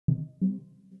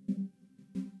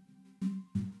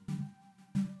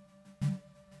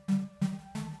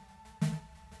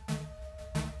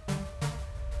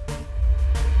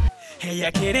Ella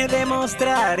quiere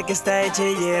demostrar que está hecha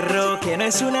de hierro, que no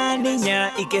es una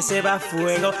niña y que se va a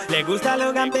fuego. Le gusta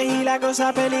lo gante y la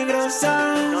cosa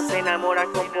peligrosa. No se enamora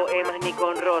con poemas ni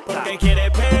con rosas. Porque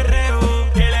quiere perreo,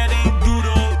 que le den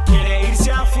duro. Quiere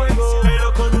irse a fuego,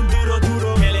 pero con un duro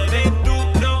duro. Que le den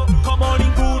duro como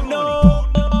ninguno.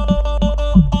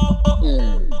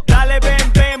 Dale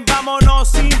ven, ven, vámonos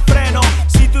sin freno.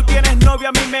 Si tú tienes novio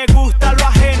a mí me gusta lo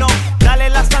ajeno. Dale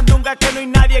la sandunga que no hay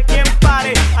nadie quien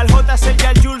pare. Al JC y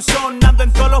al juls sonando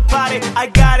en todos los bares. I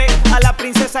got it, a la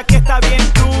princesa que está bien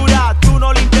dura. Tú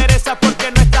no le interesas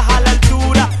porque no estás a la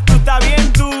altura. Tú estás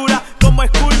bien dura, como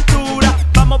escultura.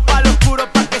 Vamos pa' lo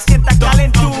oscuro pa' que sientas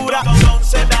calentura.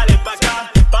 Entonces dale pa'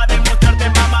 acá, pa' demostrarte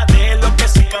mamá de lo que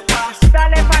soy capaz.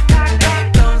 Dale pa' acá,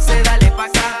 Entonces dale pa'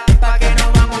 acá, pa' que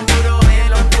nos vamos duro en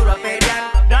lo oscuro a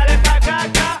pelear. Dale pa' acá,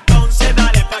 entonces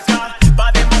dale pa' acá,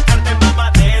 pa' demostrarte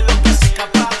mamá de lo que soy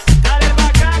capaz. Dale pa'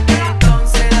 acá,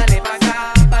 Entonces dale pa'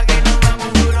 acá, pa' que nos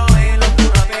vamos duro en lo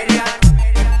oscuro a pelear.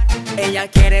 Ella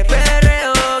quiere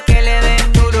perreo, que le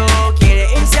den duro. Quiere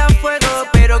irse a fuego,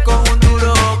 pero con un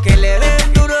duro. Que le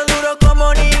den duro, duro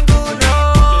como ninguno.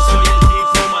 yo soy el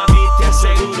tipo, mami, te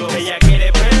aseguro. Ella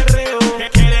quiere perreo,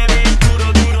 que le den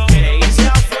duro, duro. Quiere irse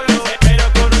a fuego, pero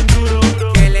con un duro,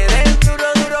 duro. Que le den duro,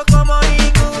 duro como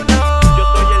ninguno. yo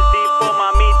soy el tipo,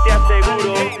 mami, te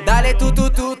aseguro. Dale tú,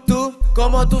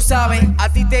 como tú sabes, a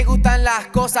ti te gustan las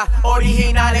cosas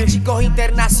originales, chicos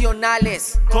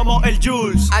internacionales. Como el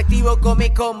Jules, Activo,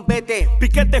 come, vete.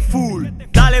 piquete full.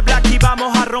 Dale black y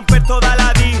vamos a romper toda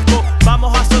la disco.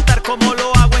 Vamos a soltar como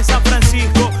lo hago en San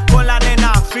Francisco. Con la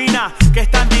nena fina, que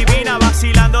es tan divina.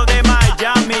 Vacilando de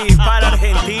Miami para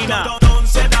Argentina.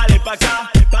 Entonces dale pa'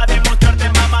 acá, pa' demostrarte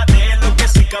mamá de lo que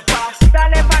soy capaz.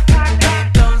 Dale pa' acá,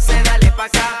 Entonces dale pa'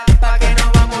 acá, pa' que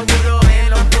nos vamos duro en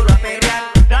lo oscuro a pelear.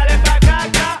 Dale pa' acá,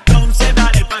 entonces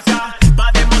dale pa' acá,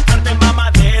 pa' demostrarte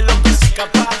mamá de lo que soy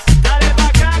capaz. Dale pa'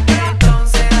 acá,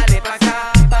 Entonces dale pa'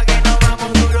 acá, pa' que nos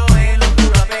vamos duro en lo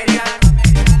oscuro a pelear.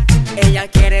 Ella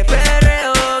quiere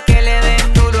perreo, que le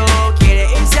den duro. Quiere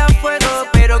irse a fuego,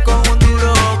 pero con un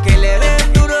duro. Que le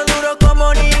den duro, duro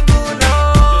como ninguno.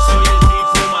 yo soy el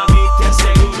tipo, mami, te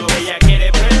aseguro. Ella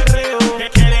quiere perreo,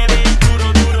 que le den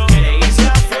duro, duro. Quiere irse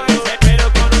a fuego, pero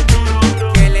con un duro,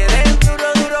 duro. Que le den duro,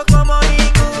 duro como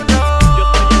ninguno. yo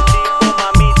soy el tipo,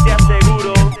 mami, te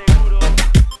aseguro.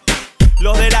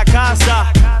 Los de la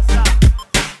casa,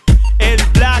 el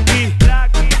Blackie,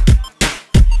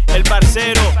 el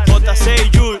parcero, JC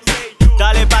y Jules.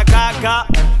 Dale pa' caca,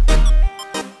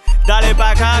 dale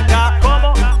pa' caca,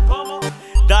 ¿Cómo?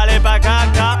 dale pa'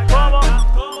 caca. ¿Cómo?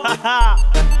 Jaja.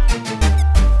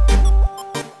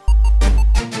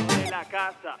 De la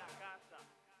casa.